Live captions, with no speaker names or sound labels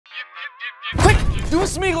Do a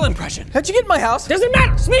Sméagol impression. How'd you get in my house? Doesn't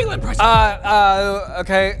matter. Sméagol impression.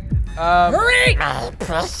 Okay. Hurry!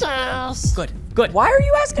 Precious. Good, good. Why are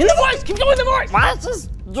you asking In the voice. Keep going in the voice. Why do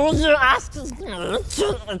you ask us?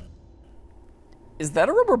 Is that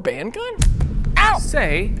a rubber band gun? Ow!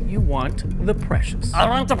 Say you want the precious. I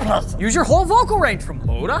want the precious. Use your whole vocal range from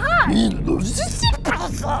low to high.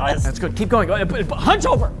 Precious. That's good. Keep going. Hunch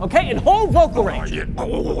over, okay? In whole vocal range.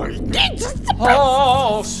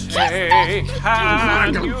 Oh, say,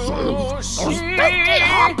 can you see?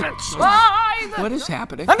 What is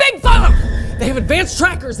happening? I'm being followed! They have advanced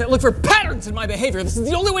trackers that look for patterns in my behavior. This is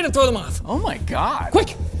the only way to throw them off. Oh my God.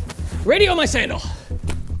 Quick! Radio my sandal.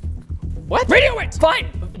 What? Radio it! Fine.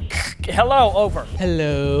 Hello, over.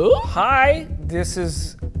 Hello? Hi, this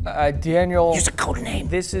is Daniel. Use a code name.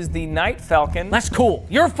 This is the Night Falcon. That's cool.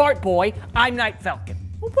 You're Fart Boy. I'm Night Falcon.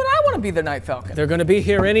 Well, but I want to be the Night Falcon. They're gonna be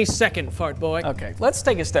here any second, Fart Boy. Okay, let's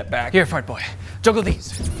take a step back. Here, Fart Boy. Juggle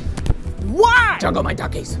these. Why? Juggle my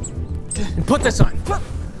duckies. And put this on.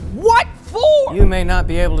 What for? You may not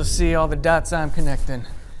be able to see all the dots I'm connecting,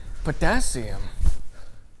 but I see them.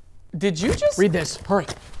 Did you just Read this. Hurry.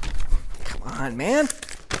 Come on, man.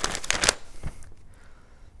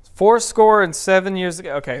 407 years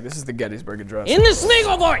ago. Okay, this is the Gettysburg Address. In the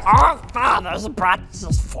Sméagol voice! Our fathers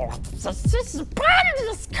practices for this is part of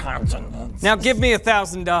this continent. Now give me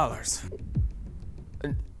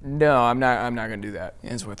 $1,000. No, I'm not gonna do that.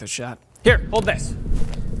 It's worth a shot. Here, hold this.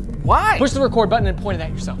 Why? Push the record button and point it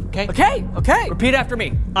at yourself, okay? Okay. Repeat after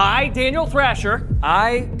me. I, Daniel Thrasher.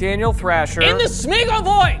 I, Daniel Thrasher. In the Sméagol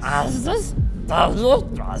voice!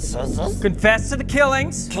 Confess to the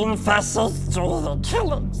killings. Confesses to the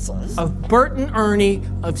killings. Of Bert and Ernie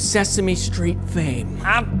of Sesame Street fame.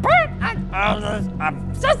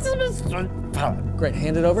 Sesame Street. Great,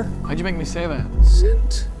 hand it over. Why'd you make me say that?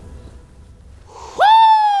 Sent.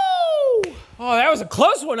 Woo! Oh, that was a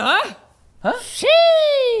close one, huh? Huh?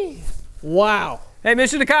 She. Wow. Hey,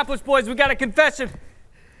 mission accomplished, boys. We got a confession.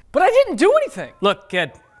 But I didn't do anything. Look,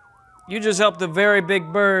 kid, you just helped a very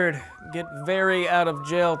big bird get very out of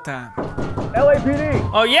jail time. LAPD.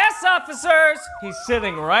 Oh, yes, officers. He's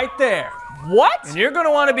sitting right there. What? And you're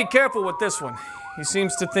gonna want to be careful with this one. He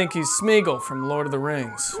seems to think he's Sméagol from Lord of the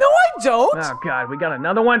Rings. No, I don't. Oh, God, we got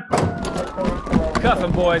another one. Cuff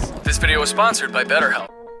him, boys. This video was sponsored by BetterHelp.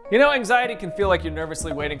 You know, anxiety can feel like you're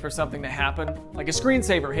nervously waiting for something to happen, like a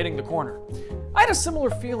screensaver hitting the corner. I had a similar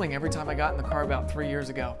feeling every time I got in the car about 3 years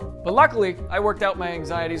ago. But luckily, I worked out my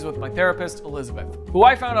anxieties with my therapist, Elizabeth, who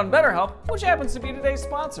I found on BetterHelp, which happens to be today's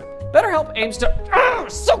sponsor. BetterHelp aims to,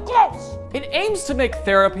 so close! It aims to make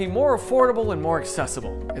therapy more affordable and more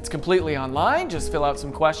accessible. It's completely online, just fill out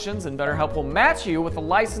some questions and BetterHelp will match you with a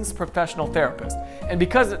licensed professional therapist. And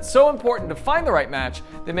because it's so important to find the right match,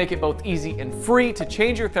 they make it both easy and free to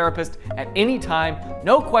change your therapist at any time,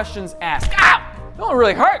 no questions asked. Ow! That one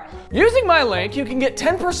really hurt. Using my link, you can get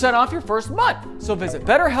 10% off your first month. So visit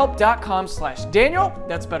betterhelp.com/Daniel,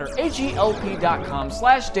 that's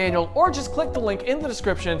betterhelp.com/Daniel, or just click the link in the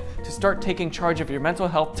description to start taking charge of your mental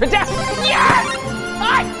health today. Yes!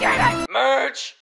 I did it! Merch!